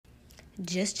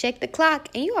Just check the clock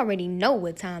and you already know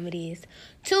what time it is.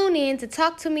 Tune in to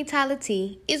Talk to Me Tyler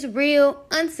T. It's real,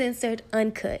 uncensored,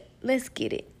 uncut. Let's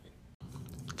get it.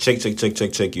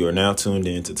 Check. You are now tuned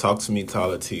in to Talk to Me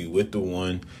Tyler T with the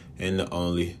one and the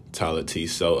only Tyler T.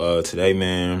 So today,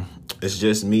 man, it's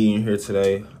just me in here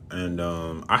today. And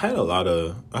I had a lot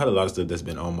of stuff that's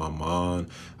been on my mind.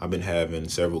 I've been having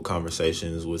several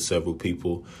conversations with several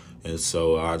people, and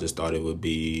so I just thought it would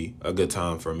be a good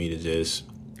time for me to just,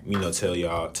 tell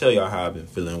y'all how I've been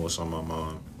feeling, what's on my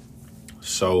mind.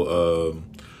 So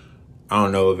I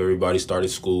don't know if everybody started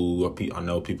school. I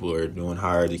know people are doing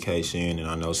higher education, and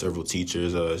I know several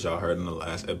teachers. As y'all heard in the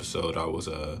last episode, I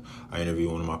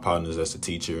interviewed one of my partners that's a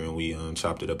teacher, and we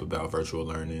chopped it up about virtual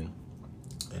learning.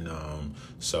 And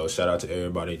so shout out to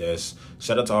everybody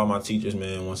shout out to all my teachers,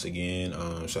 man, once again.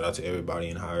 Shout out to everybody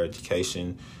in higher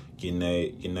education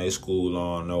getting their school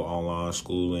on. I know online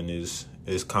schooling is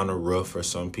kind of rough for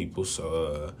some people,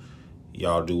 so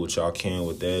y'all do what y'all can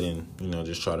with that, and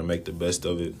just try to make the best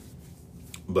of it.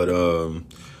 But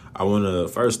I want to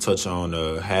first touch on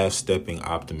half-stepping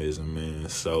optimism, man.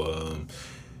 So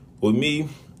with me,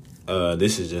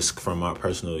 this is just from my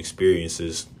personal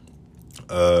experiences.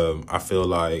 I feel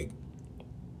like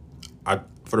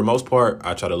for the most part,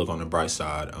 I try to look on the bright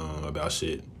side about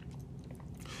shit.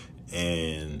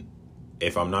 And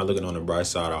if I'm not looking on the bright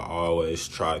side, I always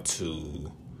try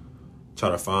to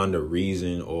find a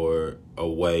reason or a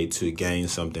way to gain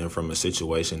something from a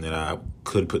situation that I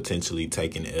could potentially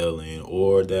take an L in,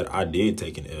 or that I did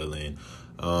take an L in,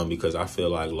 because I feel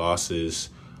like losses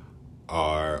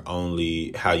are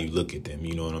only how you look at them.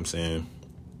 You know what I'm saying?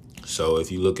 So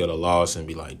if you look at a loss and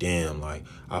be like, damn, like,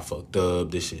 I fucked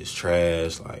up, this shit is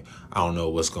trash, like, I don't know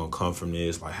what's going to come from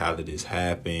this, like, how did this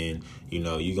happen? You're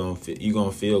going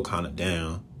to feel kind of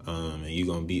down, and you're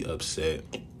going to be upset,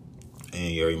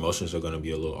 and your emotions are going to be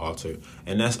a little altered.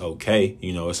 And that's okay.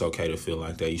 It's okay to feel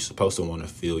like that. You're supposed to want to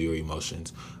feel your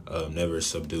emotions, never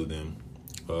subdue them,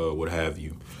 what have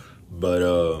you. But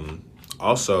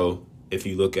also, if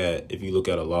you look at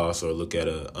a loss or look at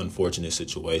an unfortunate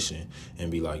situation and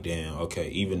be like, damn, okay,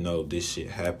 even though this shit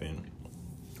happened,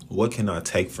 what can I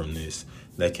take from this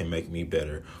that can make me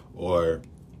better? Or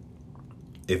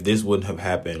if this wouldn't have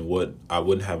happened, what I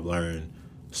wouldn't have learned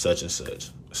such and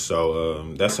such.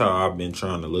 So that's how I've been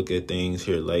trying to look at things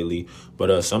here lately.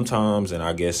 But sometimes, and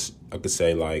I guess I could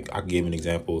say, like, I could give an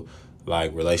example,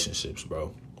 like relationships,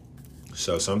 bro.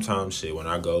 So sometimes, shit, when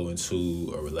I go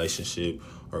into a relationship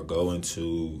or go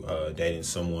into dating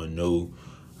someone new,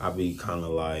 I be kind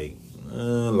of like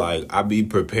I be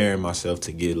preparing myself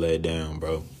to get let down,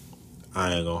 bro.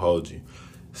 I ain't gonna hold you,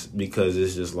 because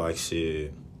it's just like,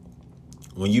 shit,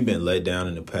 when you've been let down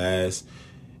in the past,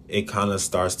 it kind of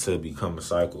starts to become a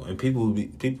cycle. And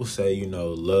people say,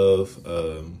 love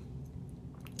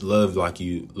like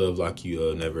you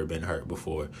never been hurt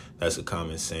before. That's a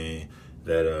common saying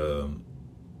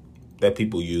that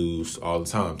people use all the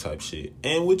time, type shit.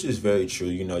 And which is very true.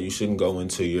 You shouldn't go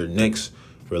into your next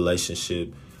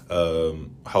relationship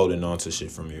holding on to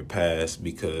shit from your past,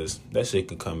 because that shit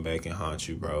can come back and haunt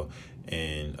you, bro.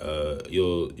 And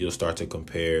you'll start to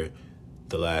compare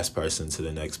the last person to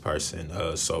the next person,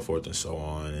 so forth and so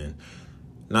on. And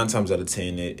 9 times out of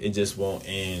 10, it just won't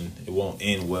end. It won't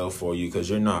end well for you, because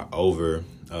you're not over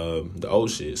the old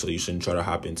shit. So you shouldn't try to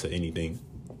hop into anything.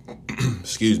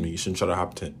 Excuse me. You shouldn't try to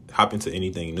hop into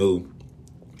anything new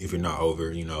if you're not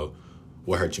over,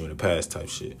 what hurt you in the past, type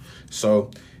shit.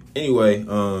 So anyway,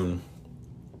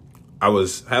 I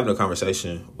was having a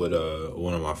conversation with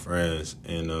one of my friends,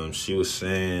 and she was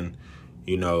saying,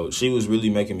 she was really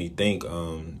making me think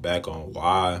back on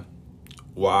why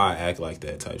I act like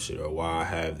that type shit, or why I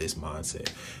have this mindset.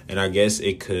 And I guess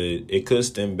it could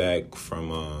stem back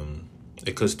from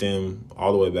it could stem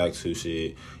all the way back to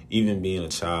shit, even being a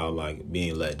child, like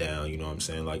being let down, you know what I'm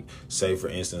saying? Like, say for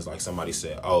instance, like somebody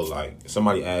said, oh, like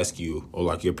somebody asked you, or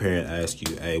like your parent asked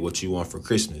you, hey, what you want for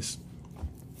Christmas?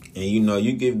 And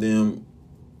you give them,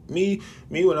 me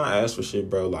when I ask for shit,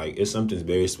 bro, like it's something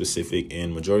very specific,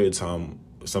 and majority of the time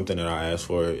something that I ask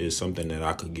for is something that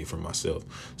I could get for myself.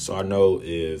 So I know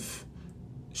if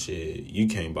shit you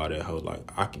can't buy that hoe,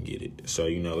 like I can get it. So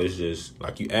it's just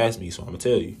like, you asked me, so I'm gonna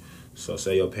tell you. So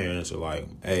say your parents are like,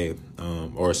 hey,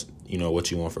 or what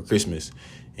you want for Christmas,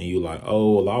 and you like,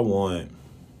 oh, well, I want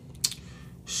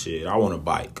a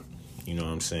bike. You know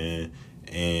what I'm saying?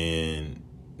 And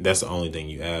that's the only thing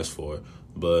you ask for.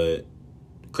 But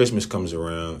Christmas comes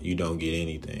around, you don't get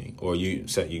anything, or you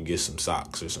get some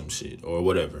socks or some shit, or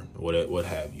whatever, what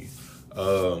have you.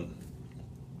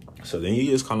 So then you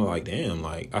just kind of like, damn,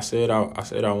 like I said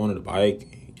I wanted a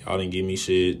bike, y'all didn't give me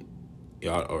shit.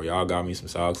 y'all got me some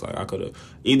socks. Like I could have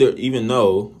even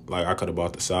though like I could have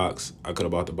bought the socks, I could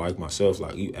have bought the bike myself.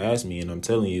 Like you asked me, and I'm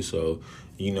telling you. So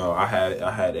I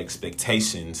had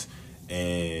expectations,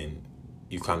 and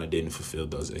you kind of didn't fulfill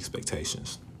those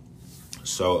expectations.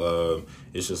 So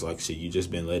it's just like shit. You just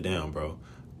been let down, bro,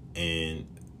 and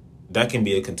that can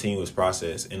be a continuous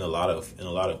process in a lot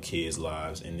of kids'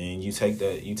 lives. And then you take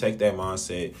that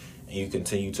mindset and you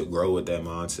continue to grow with that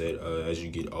mindset as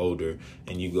you get older,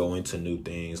 and you go into new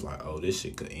things like, oh, this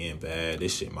shit could end bad.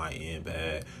 This shit might end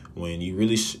bad. When you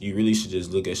really should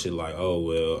just look at shit like, oh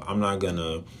well, I'm not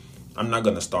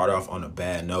gonna start off on a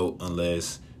bad note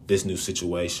unless this new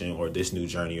situation or this new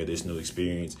journey or this new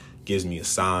experience gives me a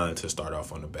sign to start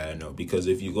off on a bad note. Because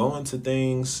if you go into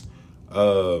things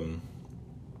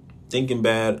thinking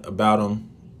bad about them,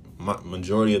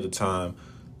 majority of the time,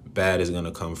 bad is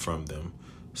gonna come from them.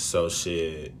 So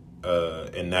shit,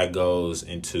 and that goes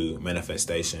into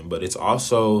manifestation. But it's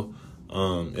also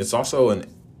an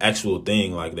actual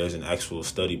thing. Like there's an actual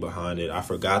study behind it. I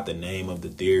forgot the name of the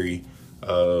theory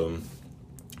that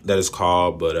it's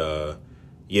called, but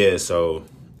yeah. So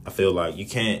I feel like you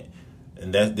can't.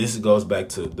 And this goes back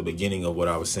to the beginning of what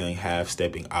I was saying,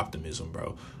 half-stepping optimism,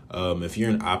 bro. If you're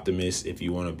an optimist, if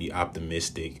you want to be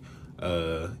optimistic,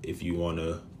 if you want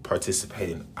to participate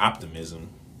in optimism,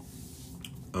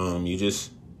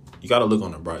 you got to look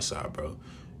on the bright side, bro.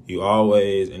 You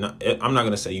always, and I'm not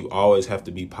going to say you always have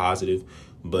to be positive,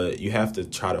 but you have to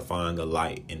try to find the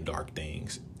light in dark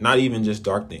things. Not even just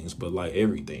dark things, but like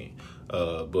everything.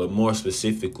 But more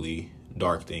specifically,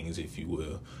 dark things, if you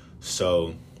will.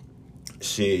 So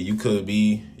shit, you could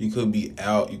be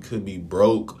out, you could be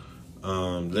broke.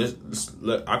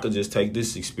 I could just take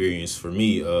this experience for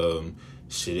me.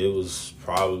 It was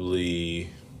probably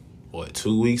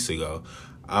 2 weeks ago.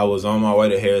 I was on my way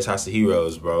to Harris House of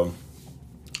Heroes, bro,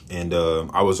 and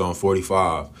I was on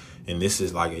 45, and this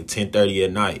is like at 10:30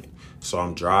 at night. So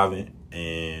I'm driving,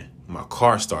 and my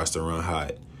car starts to run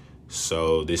hot.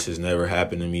 So this has never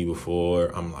happened to me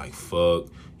before. I'm like, fuck.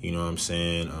 You know what I'm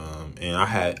saying? And I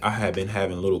had been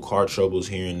having little car troubles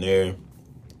here and there,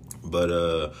 but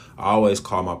I always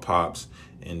call my pops,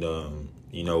 and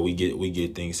we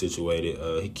get things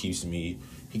situated. He keeps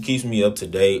me up to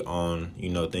date on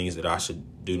things that I should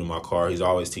do to my car. He's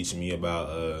always teaching me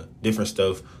about different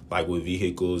stuff like with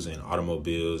vehicles and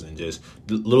automobiles and just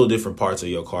little different parts of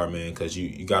your car, man. Because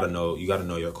you gotta know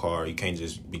your car. You can't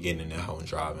just be getting in that hoe and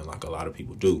driving like a lot of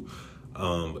people do.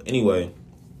 But anyway.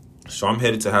 So I'm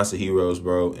headed to House of Heroes,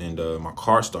 bro, and my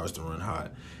car starts to run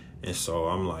hot. And so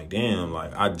I'm like, damn,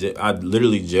 like I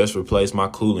literally just replaced my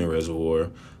coolant reservoir.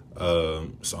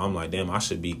 So I'm like, damn, I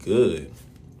should be good.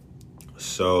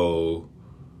 So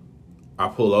I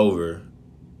pull over,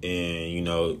 and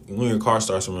when your car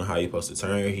starts to run hot, you're supposed to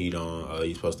turn your heat on.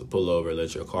 You're supposed to pull over,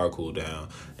 let your car cool down.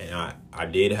 And I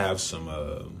did have some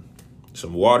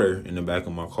water in the back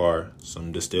of my car,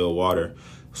 some distilled water.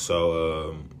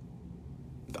 So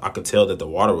I could tell that the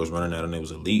water was running out and there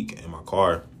was a leak in my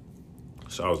car.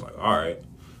 So I was like, all right.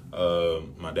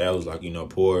 My dad was like,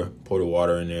 pour the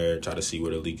water in there, try to see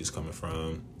where the leak is coming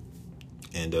from.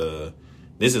 And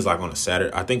this is like on a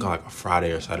Saturday, I think like a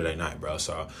Friday or Saturday night, bro.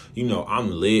 So,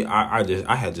 I'm lit.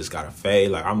 I had just got a fade.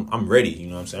 Like I'm ready, you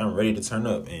know what I'm saying? I'm ready to turn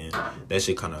up, and that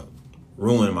shit kind of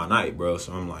ruined my night, bro.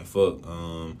 So I'm like, fuck,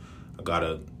 I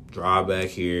gotta drive back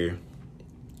here.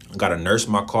 Got to nurse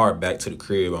my car back to the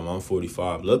crib. I'm on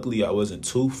 45. Luckily, I wasn't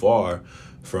too far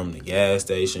from the gas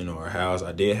station or house.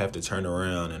 I did have to turn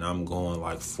around, and I'm going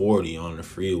like 40 on the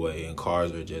freeway, and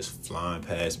cars are just flying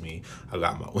past me. I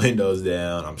got my windows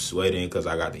down. I'm sweating because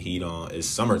I got the heat on. It's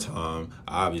summertime,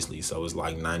 obviously, so it's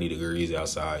like 90 degrees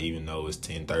outside, even though it's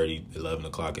 10:30, 11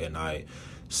 o'clock at night.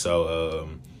 So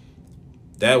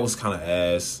that was kind of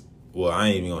ass. Well, I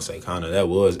ain't even going to say kind of. That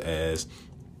was ass.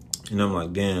 And I'm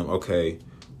like, damn, okay.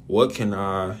 What can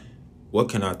I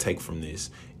take from this?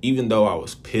 Even though I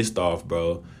was pissed off,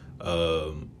 bro,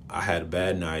 I had a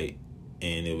bad night,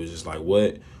 and it was just like,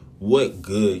 what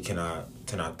good can I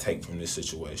take from this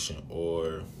situation,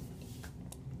 or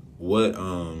what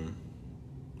can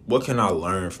I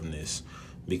learn from this?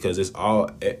 Because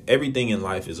everything in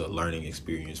life is a learning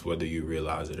experience, whether you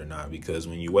realize it or not. Because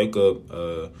when you wake up,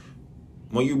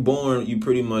 when you're born, you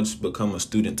pretty much become a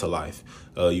student to life.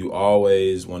 You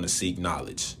always want to seek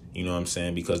knowledge. You know what I'm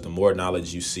saying? Because the more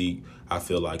knowledge you seek, I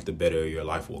feel like the better your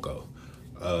life will go.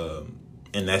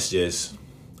 And that's just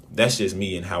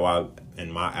me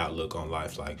and my outlook on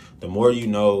life. Like the more you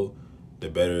know, the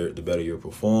better you'll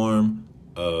perform.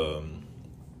 The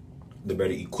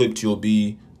better equipped you'll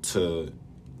be to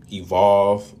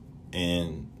evolve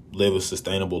and live a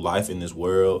sustainable life in this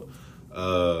world.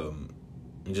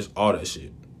 and just all that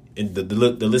shit. And the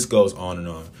list goes on and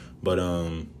on. But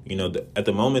at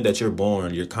the moment that you're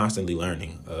born, you're constantly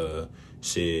learning.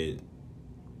 Shit,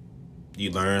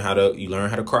 you learn how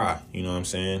to cry. You know what I'm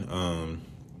saying?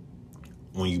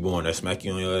 When you born, they smack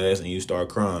you on your ass and you start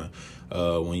crying.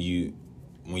 When you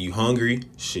hungry,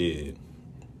 shit,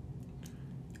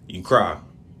 you cry.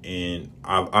 And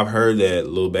I've heard that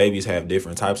little babies have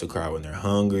different types of cry: when they're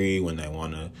hungry, when they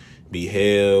want to be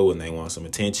held, when they want some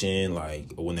attention,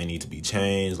 like when they need to be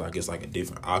changed. Like it's like a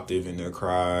different octave in their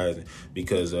cries.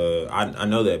 Because I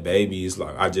know that babies,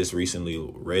 like I just recently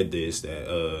read this,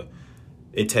 that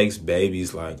it takes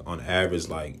babies like on average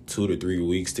like 2 to 3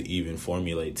 weeks to even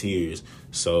formulate tears.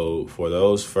 So for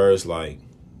those first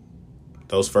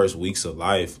weeks of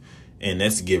life, and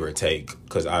that's give or take,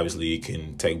 because obviously it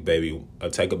can take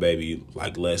a baby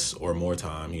like less or more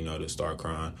time, to start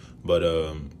crying. But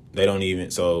they don't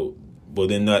even, so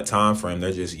within that time frame,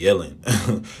 they're just yelling,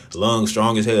 lungs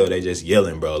strong as hell. They just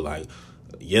yelling, bro, like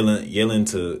yelling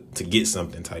to get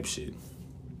something type shit.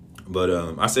 But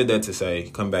I said that to say,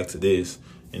 come back to this,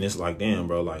 and it's like, damn,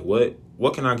 bro, like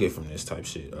what can I get from this type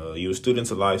shit? You a student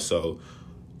to life, so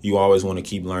you always want to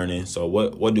keep learning. So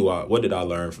what did I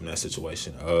learn from that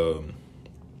situation?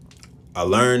 I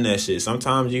learned that shit.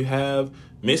 Sometimes you have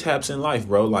mishaps in life,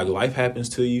 bro. Like life happens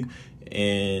to you,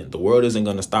 and the world isn't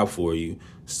gonna stop for you.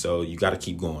 So you got to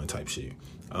keep going, type shit.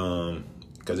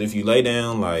 Because if you lay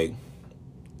down, like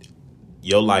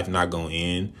your life not gonna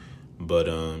end, but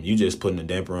you just putting a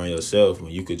damper on yourself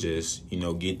when you could just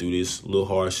get through this little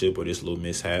hardship or this little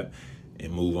mishap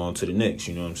and move on to the next.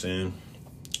 You know what I'm saying?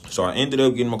 So I ended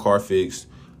up getting my car fixed,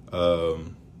 but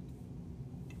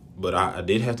I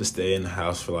did have to stay in the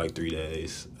house for like 3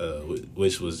 days,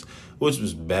 which was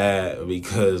bad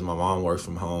because my mom works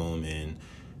from home, and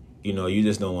you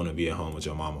just don't want to be at home with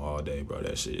your mama all day, bro.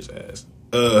 That shit is ass.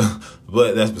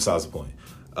 But that's besides the point.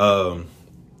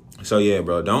 So yeah,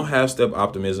 bro, don't have step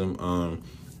optimism.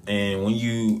 And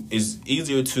it's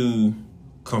easier to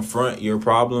confront your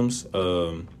problems,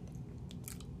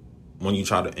 when you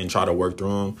try to work through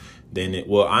them, then I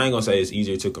ain't gonna say it's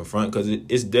easier to confront, because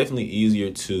it's definitely easier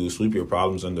to sweep your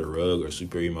problems under the rug or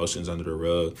sweep your emotions under the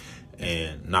rug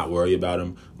and not worry about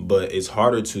them. But it's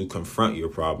harder to confront your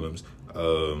problems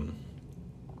and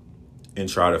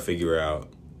try to figure out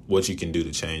what you can do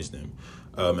to change them.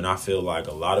 And I feel like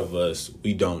a lot of us,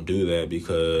 we don't do that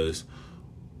because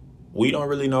we don't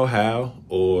really know how,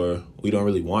 or we don't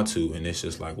really want to. And it's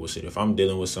just like, well, shit, if I'm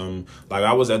dealing with something, like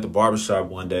I was at the barbershop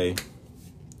one day.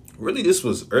 Really, this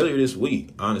was earlier this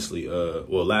week, honestly.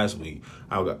 Last week.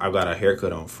 I got a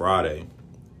haircut on Friday.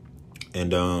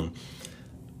 And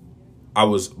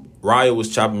Raya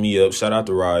was chopping me up. Shout out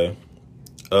to Raya.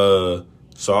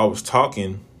 So I was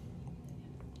talking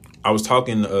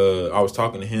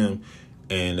to him,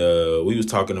 and we was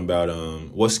talking about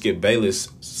what Skip Bayless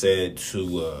said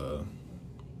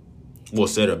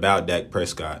said about Dak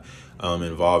Prescott,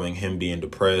 involving him being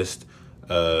depressed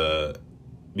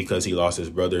because he lost his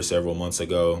brother several months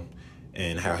ago,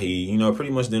 and how he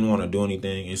pretty much didn't want to do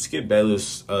anything. And Skip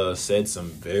Bayless made some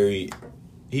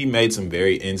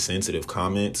very insensitive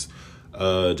comments.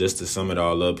 Just to sum it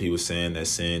all up, he was saying that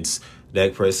since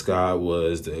Dak Prescott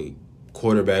was the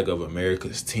quarterback of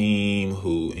America's team,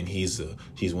 he's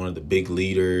one of the big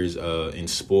leaders in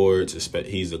sports.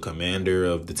 He's the commander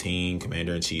of the team,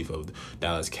 commander-in-chief of the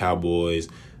Dallas Cowboys,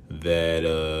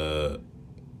 that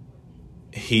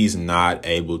he's not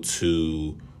able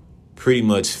to pretty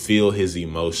much feel his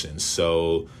emotions.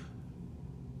 So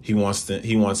he wants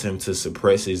him to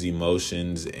suppress his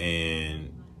emotions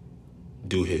and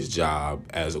do his job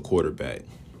as a quarterback.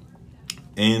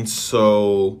 And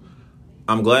so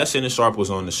I'm glad Shannon Sharpe was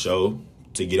on the show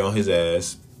to get on his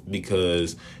ass,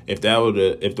 because if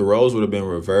the roles would have been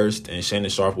reversed and Shannon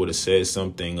Sharpe would have said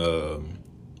something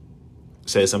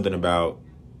about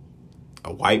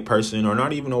a white person, or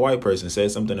not even a white person, said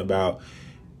something about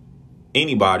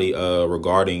anybody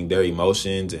regarding their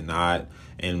emotions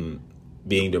and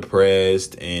being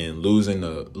depressed and losing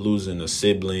a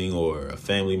sibling or a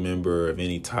family member of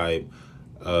any type,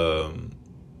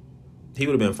 he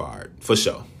would have been fired for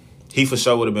sure. He for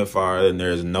sure would have been fired, and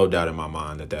there's no doubt in my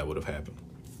mind that would have happened.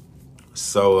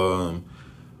 So,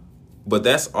 but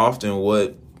that's often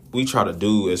what we try to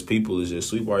do as people, is just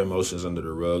sweep our emotions under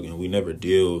the rug, and we never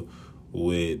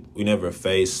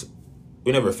face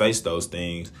those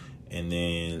things. And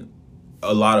then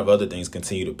a lot of other things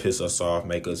continue to piss us off,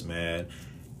 make us mad,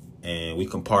 and we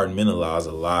compartmentalize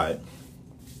a lot.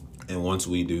 And once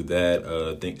we do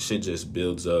that, shit just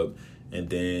builds up, and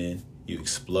then you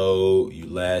explode, you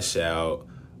lash out,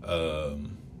 you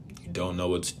don't know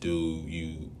what to do,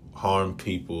 you harm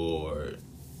people or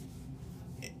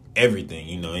everything,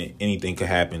 anything could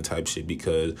happen type shit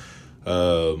because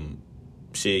your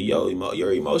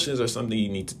emotions are something you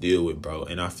need to deal with, bro.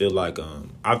 And I feel like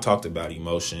I've talked about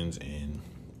emotions and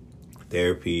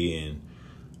therapy and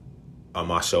on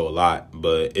my show a lot,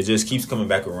 but it just keeps coming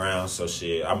back around. So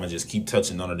I'm gonna just keep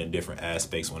touching on it in different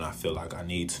aspects when I feel like I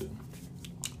need to.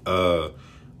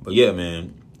 But yeah,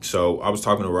 man. So I was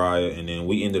talking to Raya, and then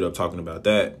we ended up talking about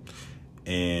that.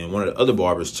 And one of the other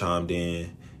barbers chimed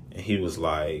in, and he was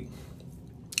like,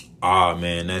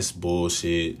 man, that's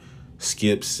bullshit.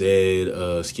 Skip said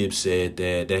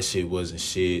that shit wasn't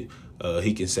shit.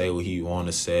 He can say what he want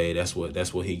to say. That's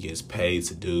what he gets paid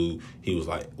to do. He was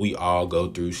like, we all go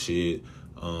through shit.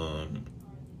 I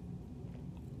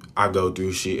go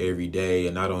through shit every day,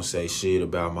 and I don't say shit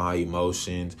about my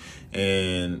emotions.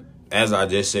 And as I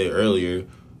just said earlier,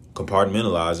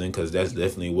 compartmentalizing, because that's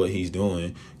definitely what he's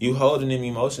doing. You holding them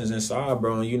emotions inside,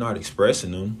 bro, and you're not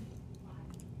expressing them.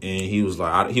 And he was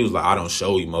like, I don't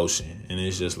show emotion. And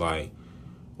it's just like,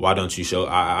 why don't you show?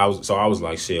 I was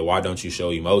like, shit, why don't you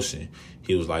show emotion?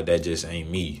 He was like, that just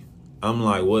ain't me. I'm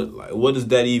like, what? Like, what does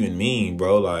that even mean,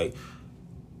 bro? Like,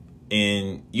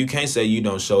 and you can't say you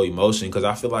don't show emotion, because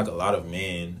I feel like a lot of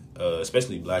men,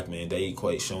 especially black men, they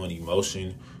equate showing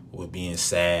emotion with being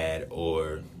sad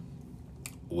or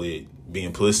with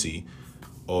being pussy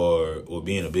or with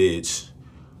being a bitch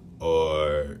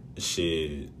or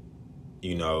shit,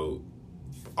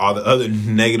 all the other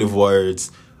negative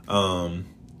words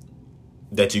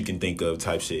that you can think of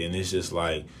type shit. And it's just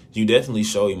like, you definitely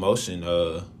show emotion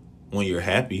when you're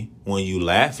happy, when you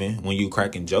laughing, when you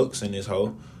cracking jokes in this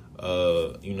hoe.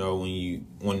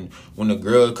 When a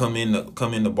girl come in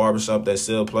the barbershop that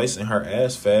sell place and her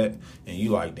ass fat, and you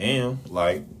like, damn,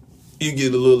 like, you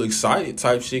get a little excited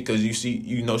type shit because you see,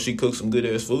 she cooks some good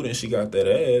ass food and she got that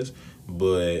ass.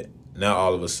 But now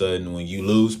all of a sudden, when you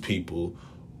lose people,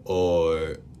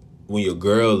 or when your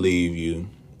girl leave you,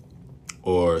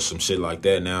 or some shit like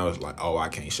that, now it's like, oh, I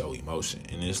can't show emotion.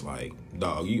 And it's like,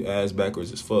 dog, you ass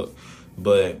backwards as fuck.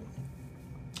 But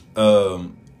a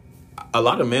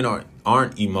lot of men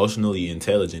aren't emotionally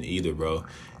intelligent either, bro.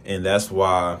 And that's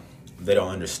why they don't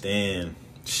understand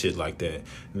shit like that.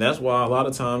 And that's why a lot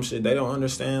of times they don't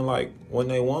understand, like, when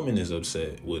their woman is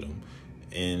upset with them.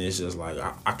 And it's just like,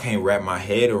 I can't wrap my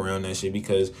head around that shit,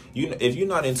 because if you're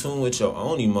not in tune with your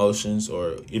own emotions,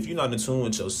 or if you're not in tune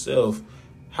with yourself,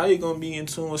 how you gonna be in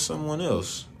tune with someone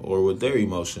else or with their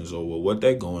emotions or with what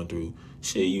they're going through?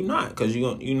 Shit, you not, because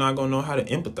you're not gonna know how to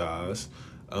empathize.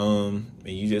 And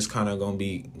you just kind of gonna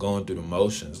be going through the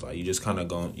motions. Like, you just kind of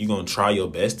you're gonna try your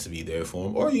best to be there for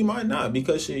them, or you might not,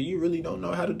 because shit, you really don't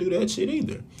know how to do that shit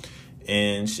either.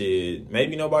 And shit,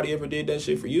 maybe nobody ever did that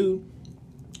shit for you,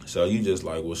 so you just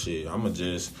like, well, shit, I'm gonna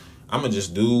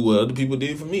just do what other people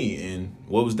did for me. And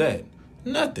what was that?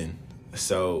 Nothing.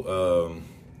 So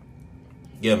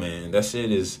yeah, man, that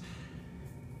shit is,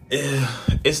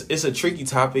 it's a tricky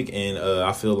topic. And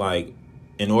I feel like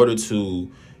in order to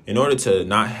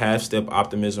not half-step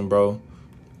optimism, bro,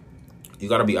 you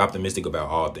got to be optimistic about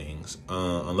all things,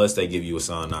 unless they give you a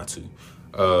sign not to.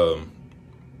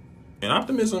 And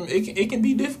optimism, it can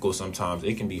be difficult sometimes.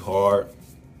 It can be hard,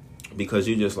 because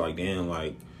you're just like, damn,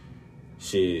 like,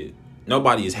 shit,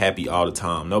 nobody is happy all the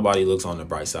time. Nobody looks on the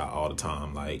bright side all the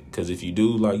time. Like, because if you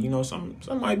do, like,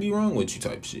 something might be wrong with you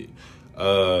type shit.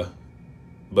 But,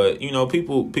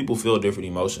 people feel different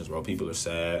emotions, bro. People are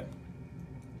sad.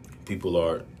 People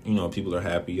are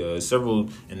happy. Several,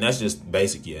 and that's just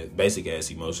basic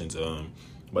ass emotions.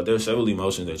 But there's several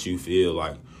emotions that you feel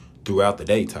like throughout the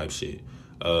day type shit.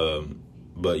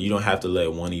 But you don't have to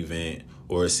let one event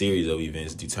or a series of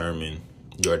events determine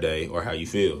your day or how you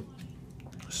feel.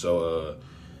 So,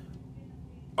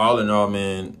 all in all,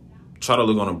 man, try to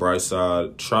look on the bright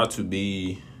side. Try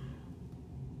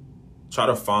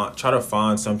to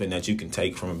find something that you can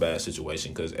take from a bad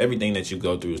situation, because everything that you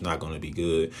go through is not going to be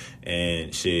good.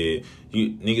 And shit,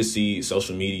 you niggas see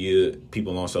social media,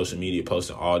 people on social media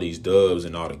posting all these dubs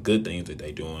and all the good things that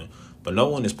they doing, but no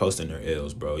one is posting their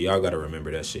L's, bro. Y'all got to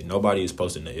remember that shit. Nobody is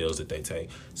posting the L's that they take.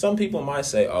 Some people might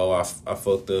say, oh, I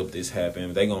fucked up, this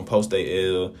happened. They going to post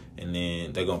their L, and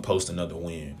then they going to post another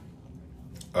win.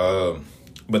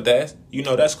 But that's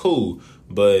cool.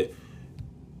 But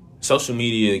social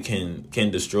media can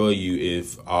destroy you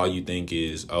if all you think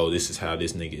is, oh, this is how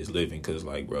this nigga is living. Because,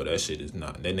 like, bro, that shit is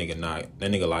not, that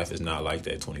nigga life is not like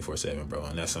that 24/7, bro.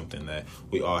 And that's something that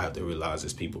we all have to realize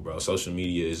as people, bro. Social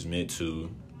media is meant to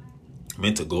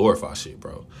glorify shit,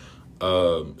 bro.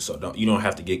 So you don't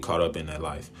have to get caught up in that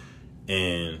life.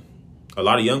 And a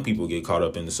lot of young people get caught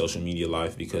up in the social media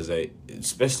life because they,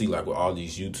 especially like with all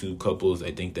these YouTube couples,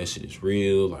 they think that shit is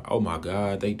real. Like, oh my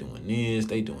God, they doing this,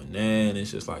 they doing that. And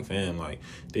it's just like, fam, like,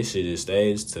 this shit is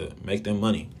staged to make them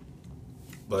money.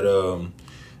 But,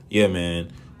 yeah,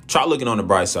 man, try looking on the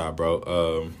bright side,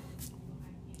 bro.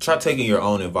 Try taking your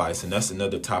own advice. And that's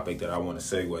another topic that I want to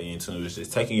segue into, is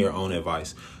just taking your own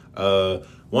advice.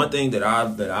 One thing that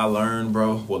I learned,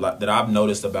 bro, that I've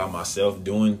noticed about myself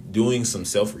doing some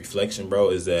self-reflection, bro,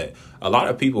 is that a lot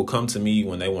of people come to me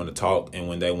when they want to talk and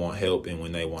when they want help and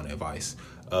when they want advice.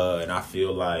 And I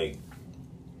feel like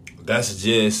that's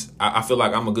just, I feel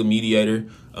like I'm a good mediator,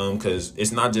 because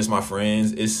it's not just my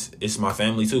friends, it's my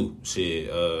family too. Shit,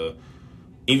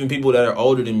 even people that are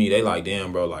older than me, they like,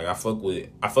 damn, bro, like I fuck with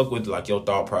like your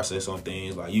thought process on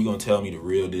things. Like, you gonna tell me the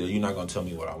real deal. You're not gonna tell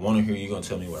me what I want to hear. You're gonna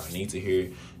tell me what I need to hear.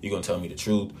 You're gonna tell me the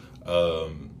truth.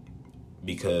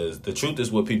 Because the truth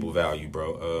is what people value,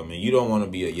 bro. And you don't want to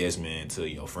be a yes man to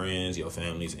your friends, your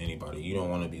families, anybody. You don't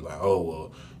want to be like, oh,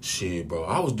 well, shit, bro,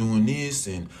 I was doing this.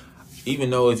 And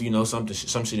even though if you know some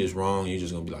shit is wrong, you're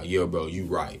just gonna be like, yeah, bro, you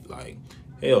right. Like,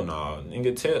 hell nah,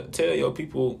 nigga, tell your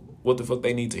people what the fuck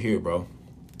they need to hear, bro.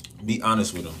 Be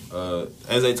honest with them.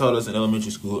 As they taught us in elementary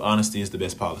school, honesty is the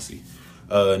best policy.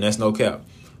 And that's no cap.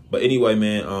 But anyway,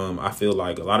 man, I feel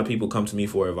like a lot of people come to me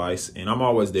for advice, and I'm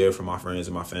always there for my friends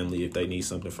and my family if they need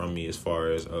something from me as far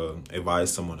as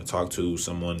advice, someone to talk to,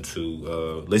 someone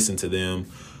to listen to them,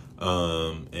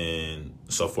 and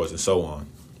so forth and so on.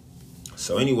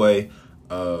 So anyway,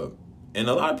 and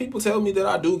a lot of people tell me that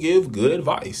I do give good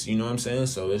advice. You know what I'm saying?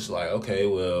 So it's like, okay,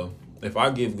 well, if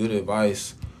I give good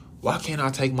advice, why can't I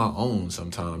take my own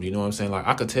sometimes? You know what I'm saying? Like,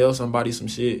 I could tell somebody some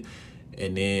shit,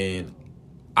 and then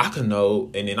I could know,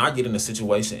 and then I get in a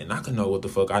situation, and I could know what the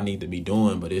fuck I need to be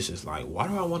doing, but it's just like, why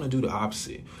do I want to do the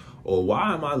opposite? Or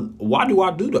why do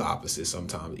I do the opposite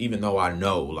sometimes, even though I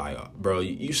know, like, bro,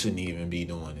 you shouldn't even be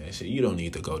doing that shit. You don't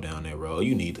need to go down that road.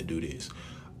 You need to do this.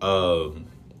 So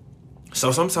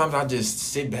sometimes I just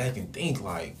sit back and think,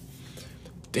 like,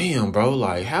 damn, bro,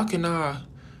 like, how can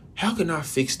I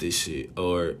fix this shit?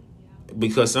 Or,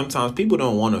 because sometimes people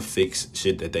don't want to fix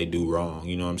shit that they do wrong.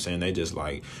 You know what I'm saying? They just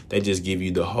give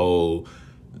you the whole,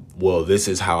 well, this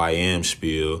is how I am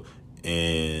spiel,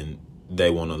 and they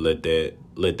want to let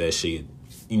that shit,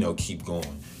 you know, keep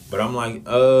going. But I'm like,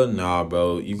 nah,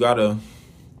 bro, you want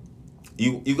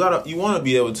to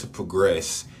be able to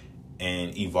progress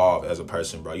and evolve as a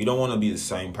person, bro. You don't want to be the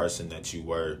same person that you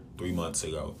were 3 months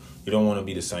ago. You don't want to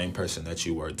be the same person that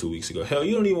you were 2 weeks ago. Hell,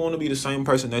 you don't even want to be the same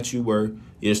person that you were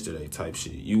yesterday type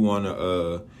shit. You want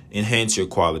to enhance your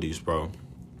qualities, bro.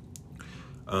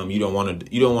 You don't want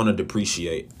to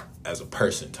depreciate as a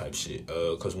person type shit.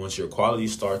 Because once your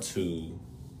qualities start to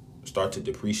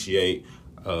depreciate,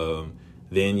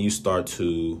 then you start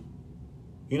to,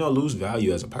 you know, lose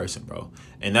value as a person, bro.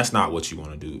 And that's not what you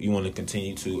want to do. You want to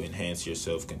continue to enhance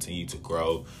yourself, continue to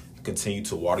grow, continue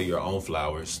to water your own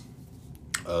flowers,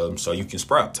 so you can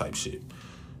sprout type shit.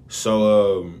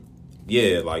 So,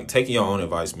 yeah, like, taking your own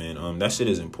advice, man, that shit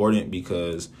is important,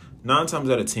 because 9 times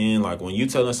out of 10, like, when you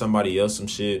telling somebody else some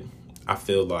shit, I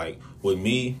feel like with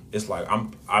me, it's like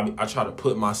I try to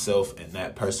put myself in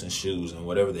that person's shoes, and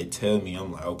whatever they tell me,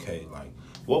 I'm like, okay, like,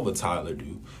 what would Tyler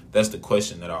do? That's the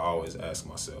question that I always ask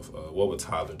myself. What would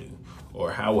Tyler do? Or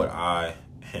how would I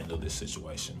handle this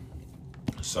situation?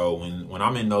 So when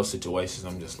I'm in those situations,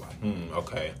 I'm just like,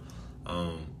 okay.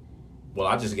 Well,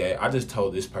 I just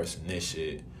told this person this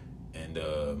shit, and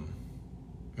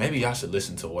maybe I should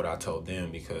listen to what I told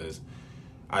them, because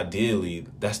ideally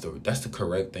that's the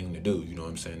correct thing to do. You know what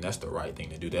I'm saying? That's the right thing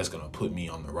to do. That's gonna put me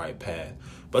on the right path.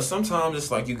 But sometimes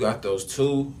it's like you got those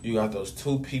two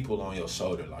people on your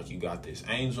shoulder. Like, you got this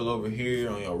angel over here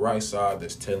on your right side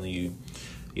that's telling you,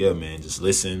 yeah, man, just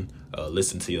listen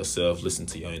to yourself, listen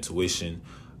to your intuition,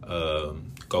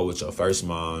 go with your first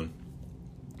mind.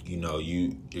 You know,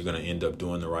 you're gonna end up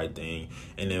doing the right thing,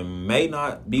 and it may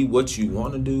not be what you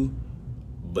want to do,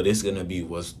 but it's gonna be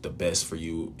what's the best for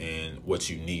you and what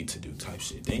you need to do type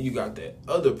shit. Then you got that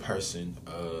other person,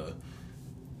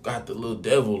 got the little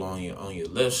devil on your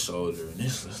left shoulder, and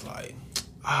it's just like,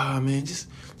 man,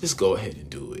 just go ahead and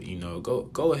do it. You know,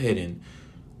 go ahead and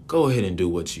do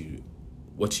what you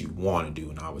want to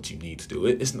do, not what you need to do.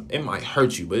 It might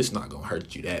hurt you, but it's not gonna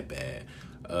hurt you that bad.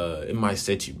 It might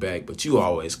set you back, but you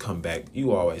always come back.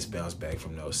 You always bounce back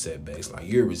from those setbacks. Like,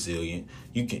 you're resilient.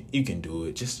 You can do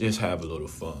it. Just have a little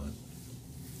fun.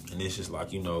 And it's just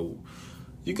like, you know,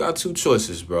 you got 2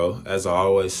 choices, bro. As I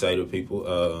always say to people,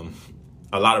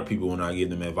 a lot of people, when I give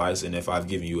them advice, and if I've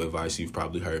given you advice, you've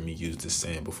probably heard me use this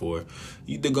saying before.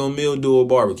 You either gonna mildew or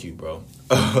barbecue, bro.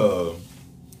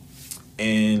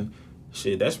 And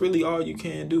shit, that's really all you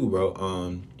can do,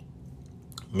 bro.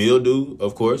 Mildew,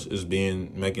 of course, is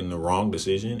making the wrong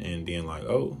decision and being like,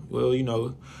 oh, well,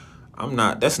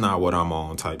 that's not what I'm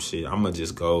on type shit. I'm gonna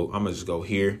just go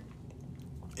here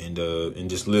and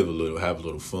just live a little, have a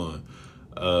little fun.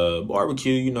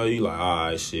 Barbecue, you like, all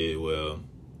right, shit, well,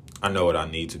 I know what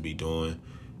I need to be doing,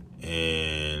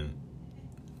 and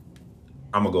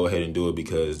I'm gonna go ahead and do it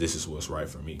because this is what's right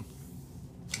for me.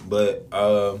 But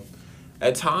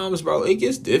at times, bro, it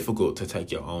gets difficult to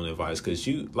take your own advice because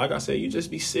like I said, you just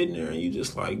be sitting there and you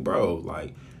just like, bro,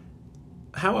 like,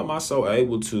 how am I so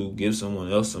able to give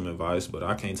someone else some advice, but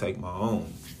I can't take my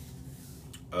own?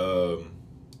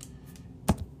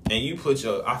 And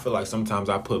I feel like sometimes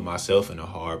I put myself in a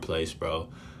hard place, bro,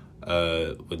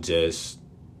 with just,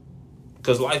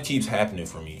 because life keeps happening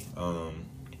for me.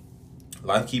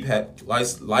 Life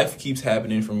keeps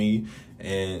happening for me,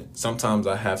 and sometimes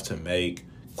I have to make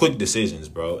quick decisions,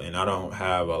 bro, and I don't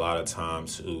have a lot of time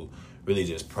to really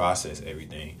just process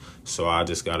everything. So I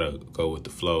just gotta go with the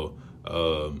flow.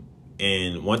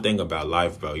 And one thing about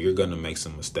life, bro, you're gonna make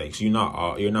some mistakes. You're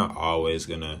not always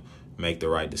gonna make the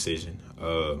right decision.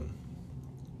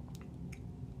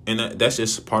 And that's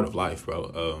just part of life,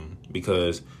 bro.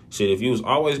 Because shit, if you was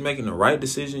always making the right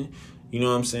decision, you know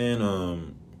what I'm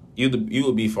saying? You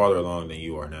would be farther along than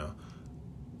you are now.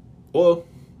 Well,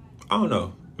 I don't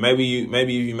know. Maybe if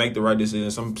you make the right decision,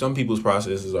 some people's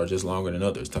processes are just longer than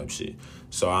others type shit.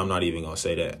 So I'm not even gonna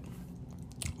say that.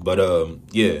 But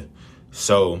yeah.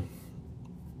 So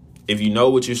if you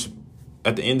know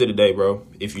at the end of the day, bro,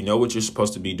 if you know what you're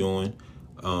supposed to be doing,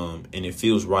 and it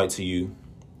feels right to you,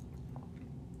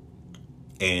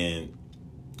 and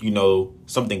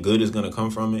something good is gonna come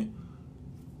from it,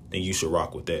 then you should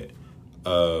rock with that.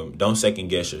 Don't second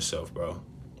guess yourself, bro.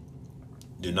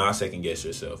 Do not second guess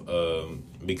yourself.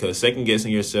 Because second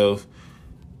guessing yourself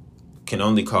can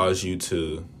only cause you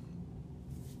to,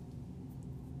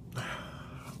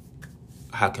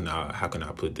 how can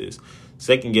I put this?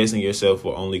 Second guessing yourself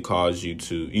will only cause you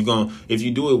to, if you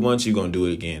do it once, you're gonna do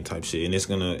it again type shit. And it's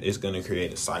gonna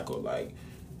create a cycle. Like,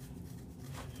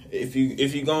 if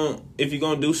you're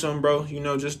gonna do something, bro,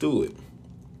 just do it.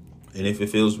 And if it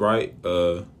feels right,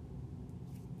 and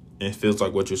it feels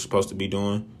like what you're supposed to be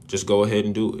doing, just go ahead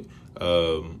and do it.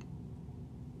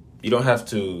 You don't have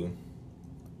to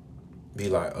be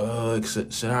like,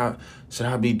 should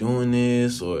I be doing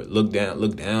this, or look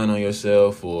down on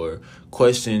yourself, or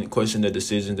question the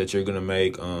decisions that you're gonna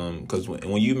make. Because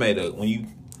when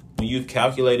you've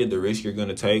calculated the risk you're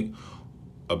gonna take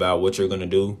about what you're gonna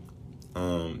do,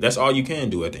 that's all you can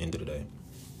do at the end of the day.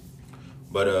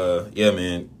 But yeah,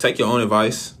 man, take your own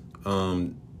advice.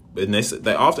 And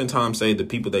they oftentimes say the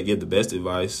people that give the best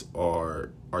advice are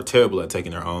terrible at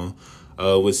taking their own,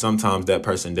 which sometimes that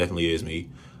person definitely is me.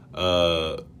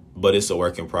 But it's a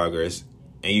work in progress,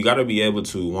 and you got to be able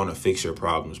to want to fix your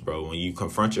problems, bro. When you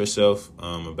confront yourself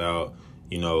about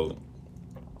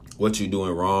what you're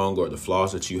doing wrong or the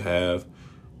flaws that you have,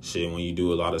 shit. When you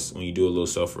do a little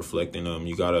self-reflecting,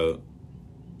 you gotta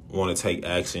want to take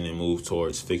action and move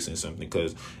towards fixing something.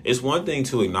 Because it's one thing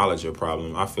to acknowledge your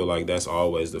problem. I feel like that's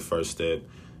always the first step.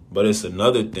 But it's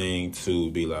another thing to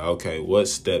be like, okay, what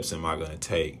steps am I going to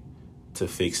take to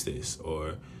fix this?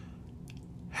 Or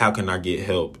how can I get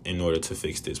help in order to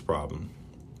fix this problem?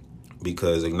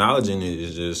 Because acknowledging it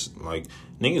is just like,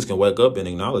 niggas can wake up and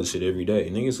acknowledge shit every day.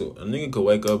 A nigga could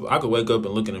wake up. I could wake up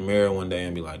and look in the mirror one day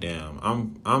and be like, damn,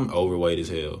 I'm overweight as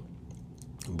hell.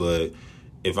 But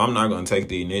if I'm not going to take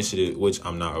the initiative, which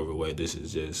I'm not overweight, this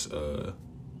is just a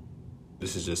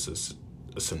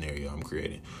scenario I'm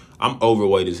creating. I'm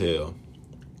overweight as hell.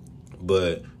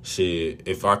 But shit,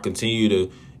 if I continue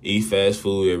to eat fast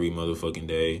food every motherfucking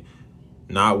day,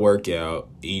 not work out,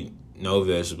 eat no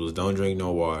vegetables, don't drink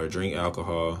no water, drink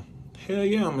alcohol, hell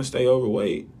yeah, I'm going to stay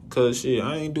overweight. Because shit,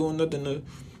 I ain't doing nothing to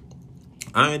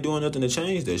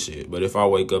change that shit. But if I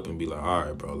wake up and be like, all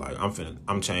right, bro, like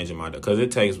I'm changing my day. Because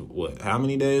it takes, how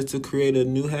many days to create a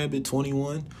new habit?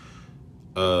 21?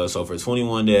 So for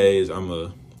 21 days,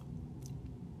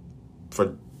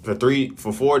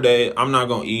 for 4 days, I'm not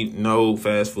going to eat no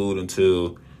fast food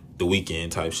until the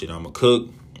weekend type shit. I'm going to cook.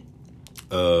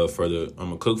 I'm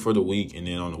gonna cook for the week, and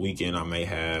then on the weekend I may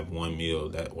have one meal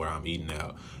where I'm eating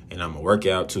out, and I'm gonna work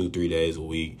out 2-3 days a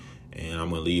week, and I'm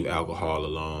gonna leave alcohol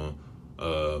alone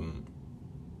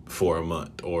for a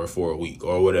month or for a week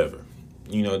or whatever.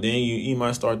 Then you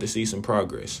might start to see some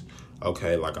progress.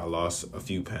 Okay, like I lost a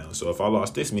few pounds. So if I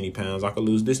lost this many pounds, I could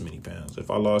lose this many pounds. If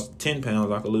I lost 10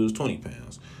 pounds, I could lose 20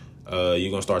 pounds.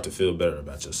 You're gonna start to feel better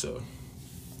about yourself.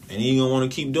 And you're going to want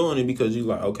to keep doing it because you're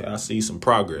like, okay, I see some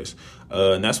progress.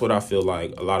 And that's what I feel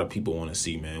like a lot of people want to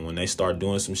see, man. When they start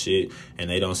doing some shit and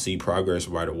they don't see progress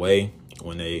right away,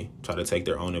 when they try to take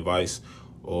their own advice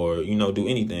or, do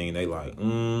anything, they like,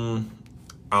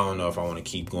 I don't know if I want to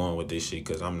keep going with this shit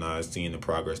because I'm not seeing the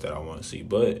progress that I want to see.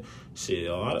 But shit,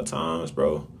 a lot of times,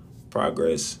 bro,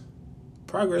 progress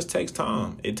takes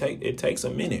time. It takes a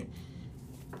minute.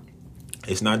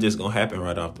 It's not just going to happen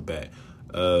right off the bat.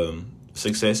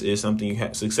 Success is something you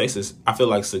have. I feel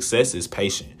like success is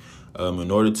patient.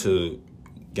 In order to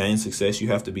gain success, you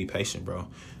have to be patient, bro.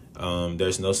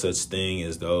 There's no such thing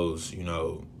as those,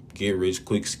 get rich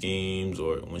quick schemes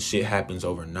or when shit happens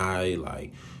overnight.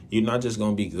 Like, you're not just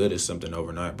going to be good at something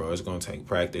overnight, bro. It's going to take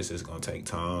practice. It's going to take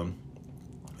time.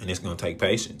 And it's going to take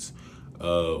patience.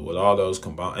 With all those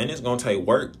combined, and it's going to take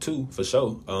work too, for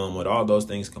sure. With all those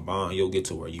things combined, you'll get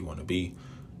to where you want to be.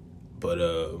 But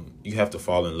you have to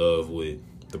fall in love with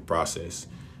the process.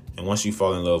 And once you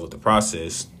fall in love with the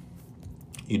process,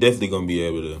 you're definitely going to be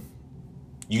able to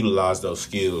utilize those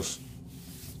skills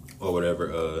or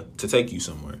whatever to take you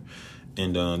somewhere.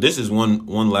 And this is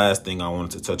one last thing I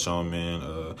wanted to touch on,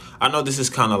 man. I know this is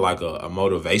kind of like a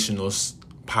motivational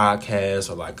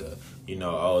podcast or like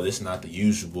this is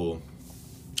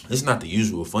not the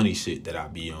usual funny shit that I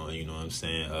be on, you know what I'm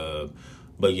saying?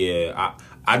 But yeah,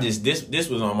 I just, this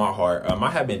was on my heart.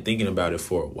 I have been thinking about it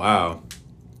for a while.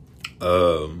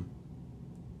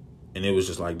 And it was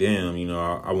just like, damn,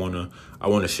 I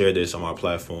want to share this on my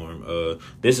platform.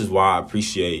 This is why I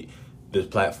appreciate this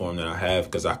platform that I have,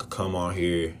 because I could come on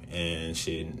here and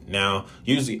shit. Now,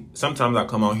 usually, sometimes I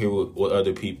come on here with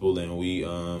other people and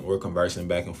we're conversing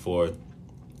back and forth.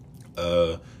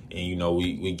 And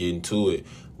we get into it.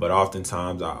 But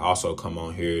oftentimes I also come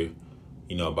on here,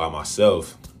 by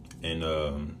myself and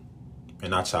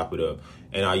I chop it up.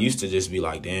 And I used to just be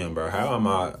like, damn, bro, how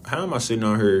am I sitting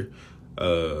on here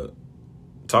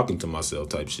talking to myself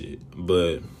type shit?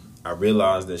 But I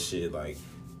realized that shit, like,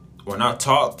 when I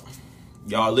talk,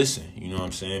 y'all listen, you know what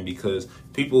I'm saying? Because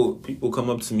people come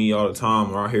up to me all the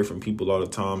time, or I hear from people all the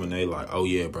time, and they like, oh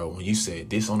yeah, bro, when you said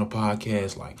this on the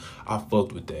podcast, like, I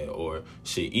fucked with that. Or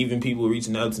shit, even people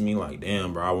reaching out to me like,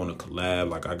 damn, bro, I want to collab.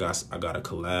 Like, I got a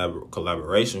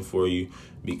collaboration for you,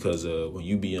 because when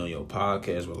you be on your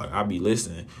podcast, where like I be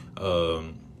listening,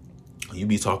 you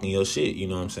be talking your shit, you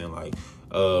know what I'm saying? Like,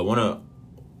 one of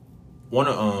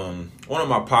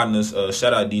my partners,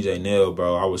 shout out DJ Nell,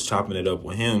 bro, I was chopping it up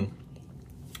with him.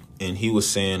 And he was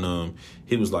saying,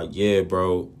 he was like, yeah,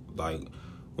 bro, like,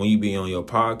 when you be on your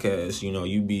podcast,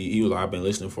 he was like, I've been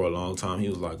listening for a long time. He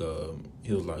was like,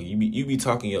 you be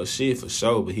talking your shit for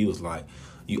sure. But he was like,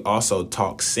 you also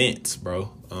talk sense,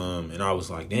 bro. And I was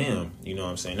like, damn, you know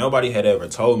what I'm saying? Nobody had ever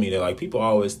told me that. Like, people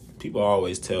always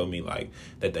tell me, like,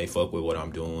 that they fuck with what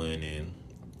I'm doing and,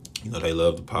 they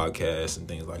love the podcast and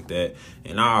things like that.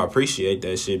 And I appreciate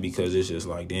that shit, because it's just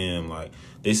like, damn, like,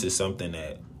 this is something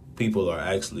that people are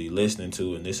actually listening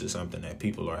to, and this is something that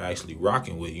people are actually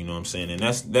rocking with, you know what I'm saying? And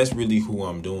that's really who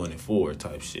I'm doing it for,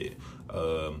 type shit.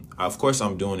 Of course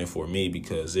I'm doing it for me,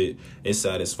 because it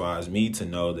satisfies me to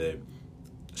know that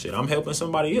shit, I'm helping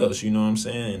somebody else, you know what I'm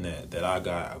saying? That I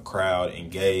got a crowd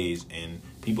engaged and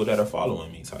people that are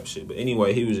following me, type shit. But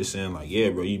anyway, he was just saying like, yeah,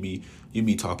 bro, you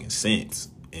be talking sense,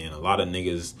 and a lot of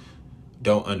niggas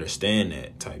don't understand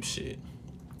that type shit.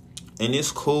 And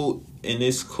it's cool,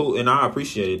 and I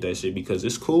appreciated that shit, because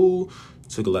it's cool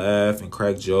to laugh and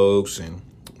crack jokes and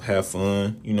have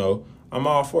fun, I'm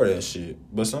all for that shit.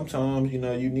 But sometimes, you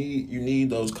need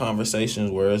those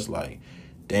conversations where it's like,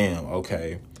 damn,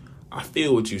 okay, I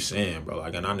feel what you're saying, bro.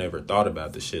 Like, and I never thought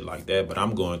about the shit like that, but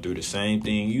I'm going through the same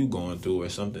thing you going through or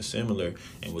something similar.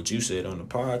 And what you said on the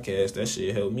podcast, that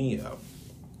shit helped me out.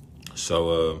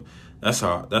 So that's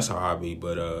how I be.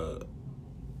 But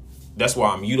that's why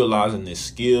I'm utilizing this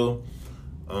skill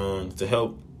to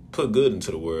help put good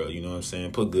into the world, you know what I'm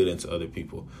saying? Put good into other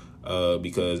people.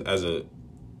 Because as a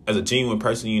genuine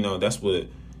person, that's what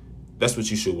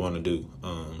you should want to do.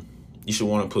 You should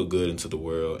want to put good into the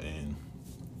world and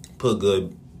put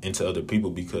good into other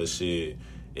people, because shit,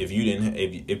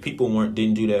 if people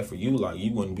didn't do that for you, like,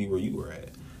 you wouldn't be where you were at.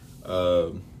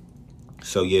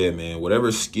 So yeah, man,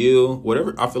 whatever skill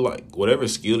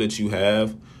that you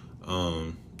have,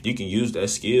 you can use that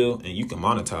skill and you can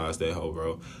monetize that hoe,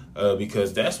 bro.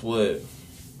 Because that's what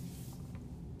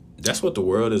the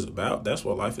world is about. That's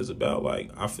what life is about. Like,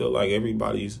 I feel like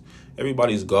everybody's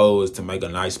goal is to make a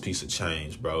nice piece of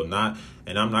change, bro.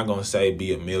 And I'm not gonna say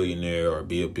be a millionaire or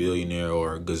be a billionaire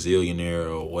or a gazillionaire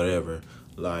or whatever.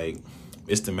 Like,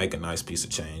 it's to make a nice piece of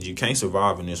change. You can't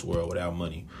survive in this world without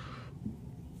money.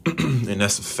 And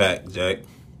that's a fact, Jack.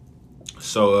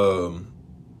 So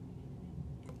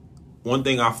one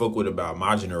thing I fuck with about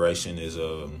my generation is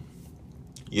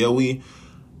yeah,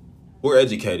 we're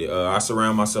educated. I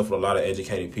surround myself with a lot of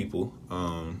educated people.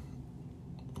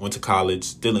 Went to college,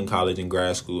 still in college and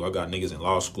grad school. I got niggas in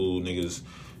law school, niggas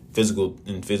physical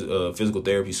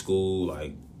therapy school,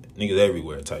 like niggas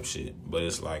everywhere type shit. But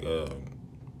it's like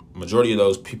majority of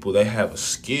those people, they have a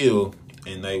skill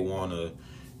and they want to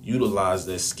utilize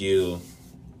that skill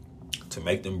to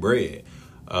make them bread.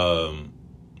 And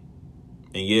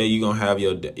yeah, you're going to have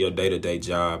your day-to-day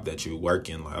job that you're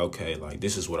working. Like, okay, like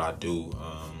this is what I do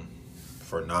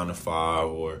for 9 to 5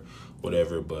 or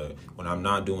whatever. But when I'm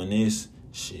not doing this,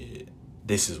 shit,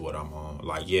 this is what I'm on.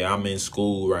 Like, yeah, I'm in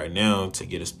school right now to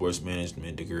get a sports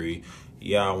management degree.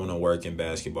 Yeah, I want to work in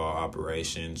basketball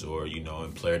operations or, you know,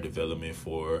 in player development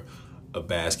for a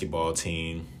basketball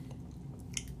team.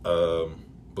 But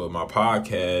my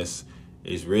podcast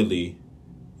is really,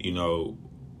 you know,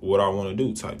 what I want to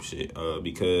do type shit,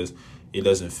 because it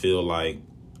doesn't feel like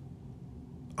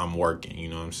I'm working. You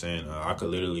know what I'm saying? I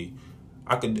could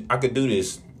do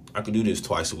this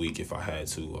twice a week if I had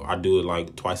to. I do it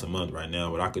like twice a month right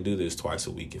now, but I could do this twice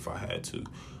a week if I had to,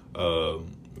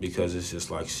 because it's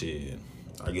just like shit.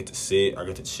 I get to sit, I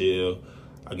get to chill,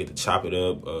 I get to chop it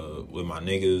up with my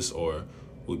niggas or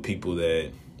with people that,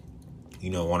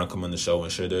 you know, want to come on the show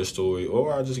and share their story,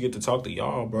 or I just get to talk to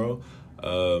y'all, bro.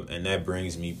 And that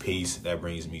brings me peace. That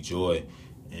brings me joy.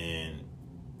 And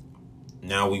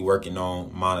now we working on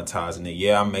monetizing it.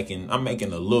 Yeah, I'm making a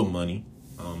little money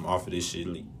off of this shit.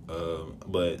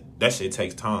 But that shit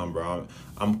takes time, bro.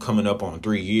 I'm coming up on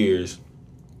 3 years,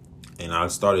 and I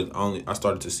started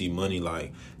to see money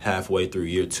like halfway through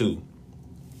year 2.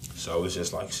 So it's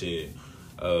just like shit.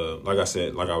 Like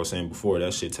I was saying before,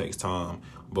 that shit takes time.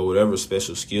 But whatever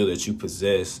special skill that you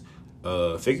possess,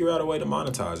 figure out a way to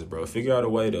monetize it, bro. Figure out a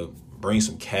way to bring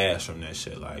some cash from that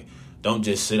shit. Like, don't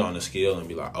just sit on the scale and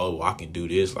be like, oh, I can do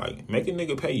this. Like, make a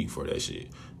nigga pay you for that shit,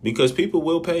 because people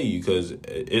will pay you. Because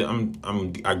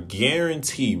I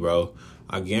guarantee, bro.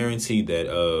 I guarantee that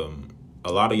a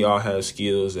lot of y'all have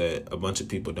skills that a bunch of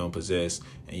people don't possess,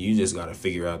 and you just gotta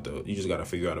figure out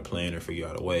a plan or figure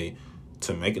out a way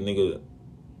to make a nigga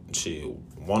shit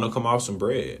want to come off some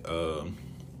bread.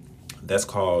 That's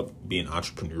called being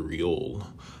entrepreneurial.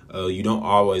 You don't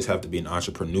always have to be an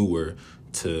entrepreneur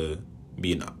to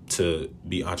be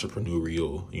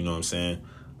entrepreneurial. You know what I'm saying?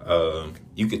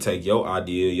 You could take your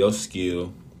idea, your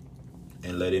skill,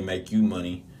 and let it make you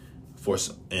money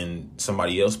and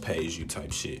somebody else pays you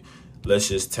type shit. Let's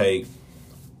just take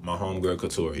my homegirl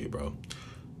Katoria, bro.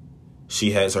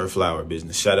 She has her flower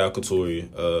business. Shout out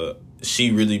Katoria. She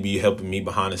really be helping me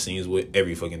behind the scenes with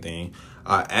every fucking thing.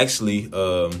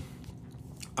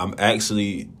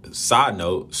 Super side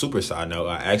note,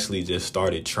 I actually just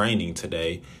started training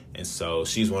today. And so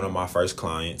she's one of my first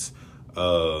clients.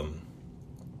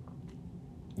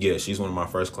 She's one of my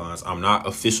first clients. I'm not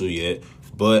official yet,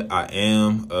 but I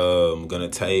am going to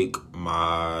take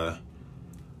my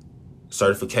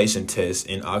certification test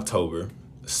in October.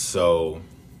 So,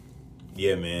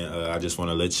 yeah, man, I just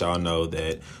want to let y'all know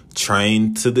that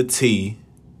Train to the T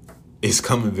is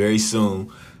coming very soon.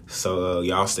 So,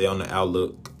 y'all stay on the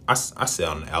outlook. I say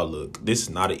on the outlook. This is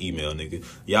not an email, nigga.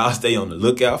 Y'all stay on the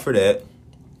lookout for that.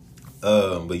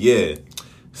 But yeah,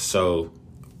 so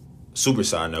super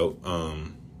side note.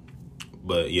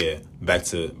 But yeah, back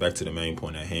to the main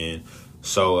point at hand.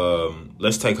 So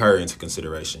let's take her into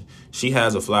consideration. She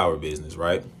has a flower business,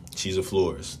 right? She's a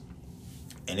florist,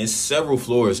 and it's several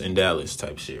florists in Dallas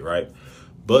type shit, right?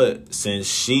 But since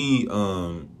she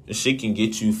can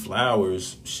get you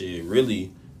flowers, shit,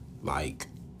 really like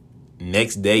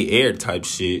next day air type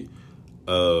shit.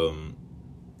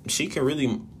 She can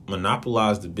really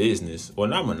monopolize the business, or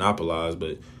not monopolize,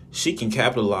 but she can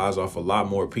capitalize off a lot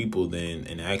more people than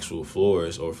an actual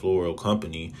florist or floral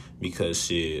company because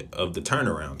shit of the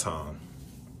turnaround time.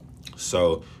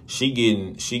 So she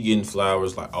getting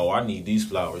flowers like, oh, I need these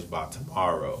flowers by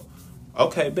tomorrow.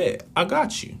 Okay, bet, I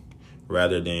got you.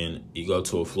 Rather than you go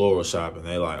to a floral shop and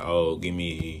they like, oh, give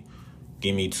me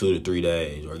 2 to 3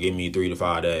 days, or give me 3 to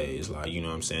 5 days. Like, you know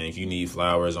what I'm saying? If you need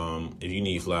flowers on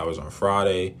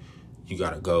Friday, you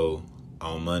gotta go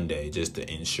on Monday just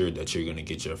to ensure that you're gonna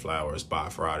get your flowers by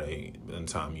Friday by the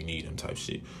time you need them type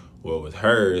shit. Well, with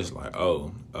her, it's like,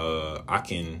 oh, I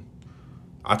can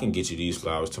get you these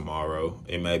flowers tomorrow.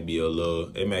 It may be a little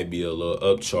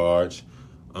upcharge,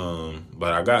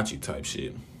 but I got you type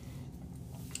shit.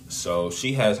 So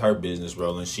she has her business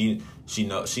rolling.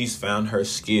 She's found her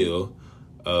skill,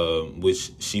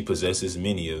 which she possesses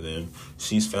many of them.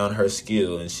 She's found her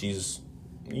skill and she's,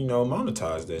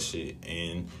 monetized that shit.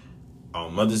 And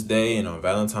on Mother's Day and on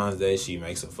Valentine's Day, she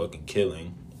makes a fucking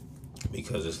killing.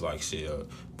 Because it's like, shit,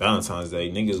 Valentine's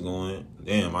Day, niggas going,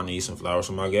 damn, I need some flowers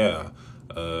for my gal.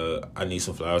 I need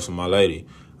some flowers for my lady.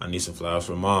 I need some flowers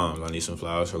for moms. I need some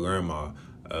flowers for grandma.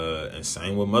 And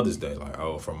same with Mother's Day. Like,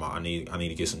 I need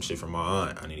to get some shit from my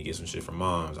aunt. I need to get some shit from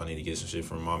moms. I need to get some shit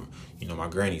from my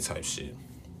granny type shit.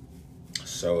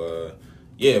 So,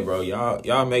 yeah, bro,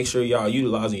 y'all make sure y'all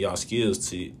utilizing y'all skills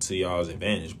to y'all's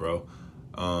advantage, bro.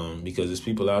 Because there's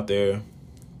people out there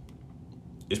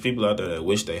that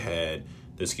wish they had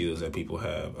the skills that people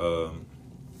have,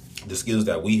 the skills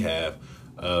that we have.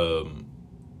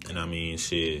 And I mean,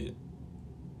 shit,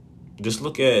 just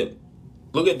look at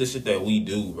the shit that we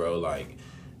do, bro. Like,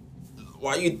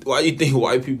 why you think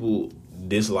white people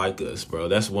dislike us, bro?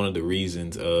 That's one of the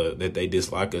reasons that they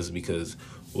dislike us, because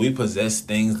we possess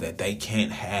things that they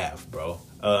can't have, bro.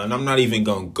 And I'm not even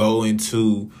gonna go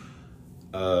into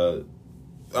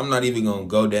I'm not even gonna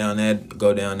go down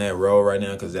that road right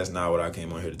now, because that's not what I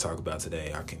came on here to talk about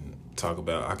today. I can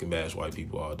bash white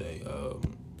people all day,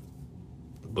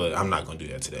 but I'm not gonna do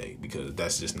that today because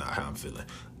that's just not how I'm feeling.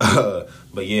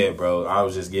 But yeah, bro, I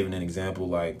was just giving an example.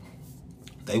 Like,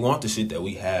 they want the shit that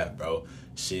we have, bro.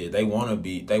 Shit, they wanna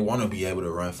be able to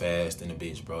run fast in the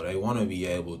bitch, bro. They wanna be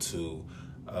able to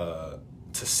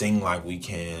sing like we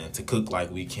can, to cook like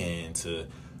we can, to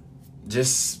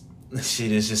just. Shit,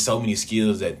 there's just so many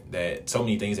skills that so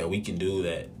many things that we can do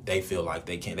that they feel like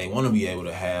they can't. They want to be able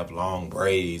to have long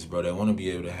braids, bro. They want to be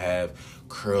able to have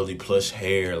curly plush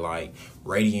hair, like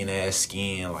radiant ass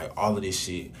skin, like all of this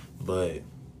shit. But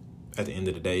at the end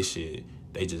of the day, shit,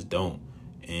 they just don't.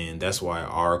 And that's why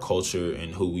our culture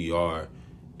and who we are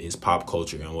is pop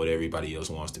culture and what everybody else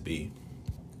wants to be.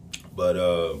 But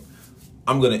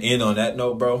I'm gonna end on that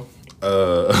note, bro.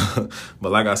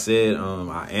 But like I said, I'm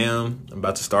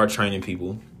about to start training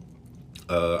people.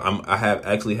 I have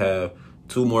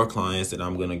 2 more clients that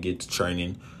I'm gonna get to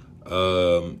training.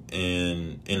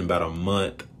 And in about a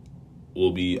month,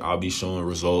 I'll be showing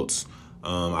results.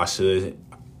 I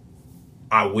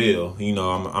will, I'm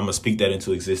gonna speak that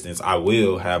into existence. I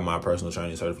will have my personal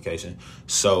training certification.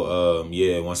 So,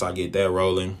 yeah, once I get that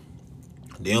rolling,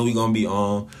 then we gonna be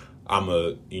on. I'm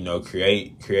gonna,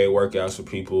 create workouts for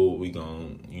people. We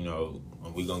gonna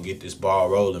get this ball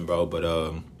rolling, bro.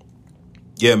 But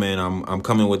yeah, man, I'm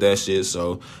coming with that shit.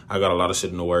 So I got a lot of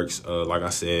shit in the works. Like I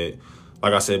said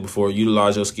before,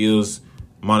 utilize your skills,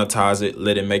 monetize it,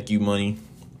 let it make you money.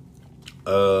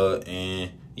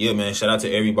 And yeah, man, shout out to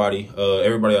everybody.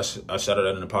 Everybody I shouted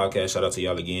out in the podcast. Shout out to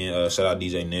y'all again. Shout out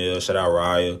DJ Nell. Shout out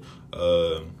Raya.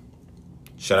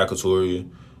 Shout out Katoria.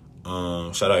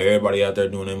 Shout out everybody out there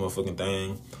doing their motherfucking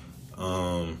thing.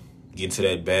 Getting to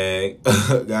that bag.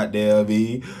 Goddamn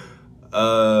me.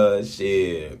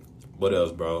 Shit. What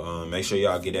else, bro? Make sure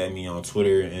y'all get at me on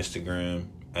Twitter and Instagram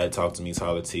at Talk to Me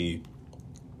Tyler T.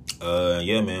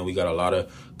 Yeah, man, we got a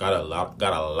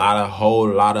whole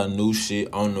lot of new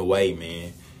shit on the way,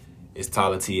 man. It's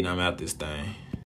Tyler T and I'm at this thing.